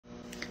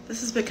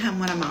This has become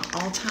one of my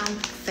all-time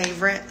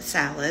favorite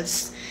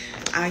salads.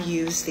 I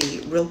use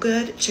the Real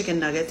Good chicken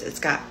nuggets. It's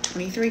got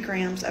 23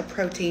 grams of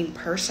protein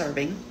per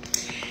serving.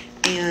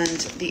 And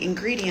the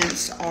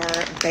ingredients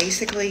are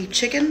basically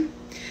chicken,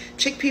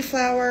 chickpea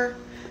flour,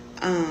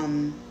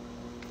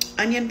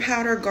 onion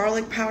powder,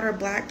 garlic powder,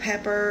 black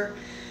pepper.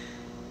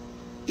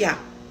 Yeah,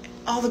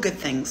 all the good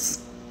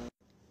things.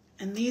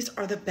 And these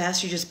are the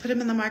best. You just put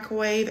them in the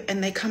microwave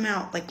and they come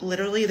out like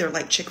literally, they're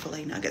like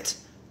Chick-fil-A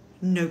nuggets.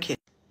 No kidding.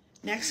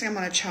 Next, I'm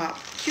gonna chop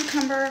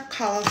cucumber,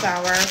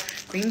 cauliflower,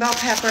 green bell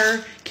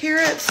pepper,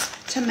 carrots,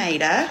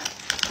 tomato,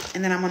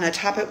 and then I'm gonna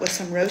top it with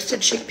some roasted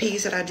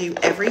chickpeas that I do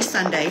every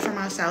Sunday for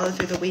my salad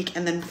through the week.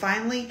 And then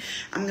finally,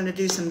 I'm gonna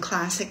do some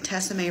classic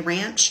Tessemae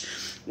ranch,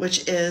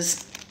 which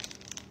is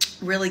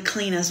really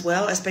clean as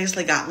well. It's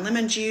basically got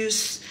lemon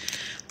juice,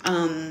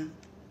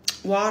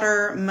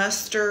 water,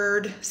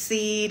 mustard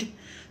seed,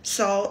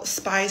 salt,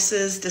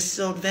 spices,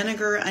 distilled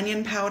vinegar,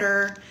 onion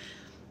powder.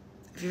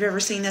 If you've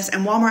ever seen this,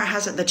 and Walmart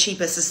has it the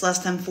cheapest, it's less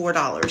than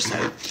 $4.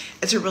 So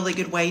it's a really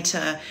good way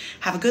to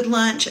have a good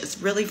lunch. It's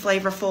really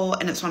flavorful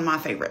and it's one of my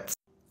favorites.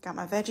 Got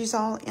my veggies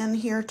all in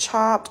here,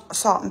 chopped,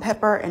 salt and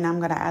pepper, and I'm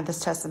gonna add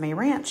this Tessemae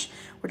ranch.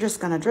 We're just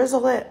gonna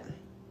drizzle it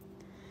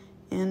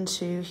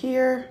into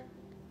here.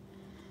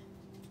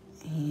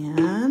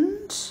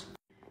 And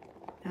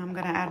now I'm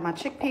gonna add my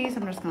chickpeas.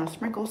 I'm just gonna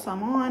sprinkle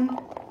some on.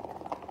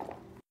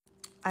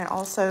 I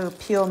also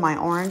peel my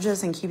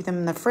oranges and keep them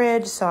in the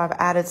fridge, so I've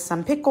added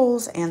some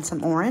pickles and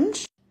some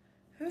orange.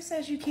 Who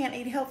says you can't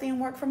eat healthy and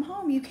work from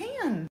home? You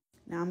can.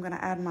 Now I'm gonna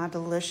add my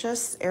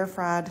delicious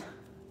air-fried,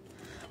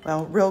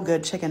 well, Real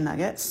Good chicken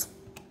nuggets.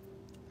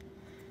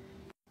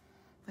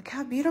 Look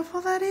how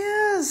beautiful that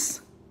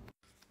is.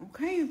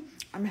 Okay,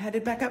 I'm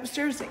headed back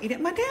upstairs to eat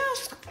at my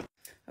desk.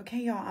 Okay,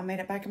 y'all, I made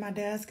it back at my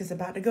desk. It's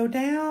about to go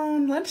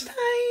down, lunchtime.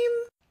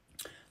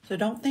 So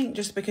don't think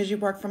just because you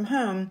work from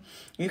home,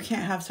 you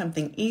can't have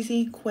something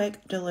easy,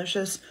 quick,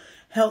 delicious,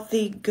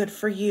 healthy, good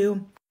for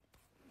you.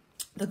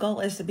 The goal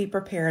is to be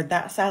prepared.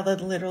 That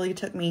salad literally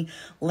took me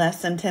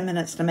less than 10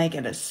 minutes to make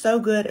it. It's so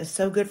good. It's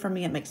so good for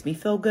me. It makes me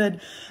feel good.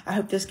 I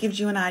hope this gives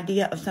you an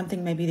idea of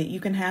something maybe that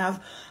you can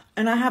have.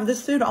 And I have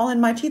this food all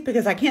in my teeth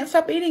because I can't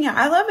stop eating it.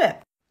 I love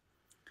it.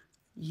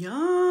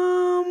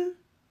 Yum.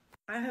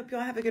 I hope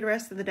y'all have a good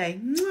rest of the day.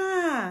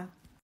 Mwah.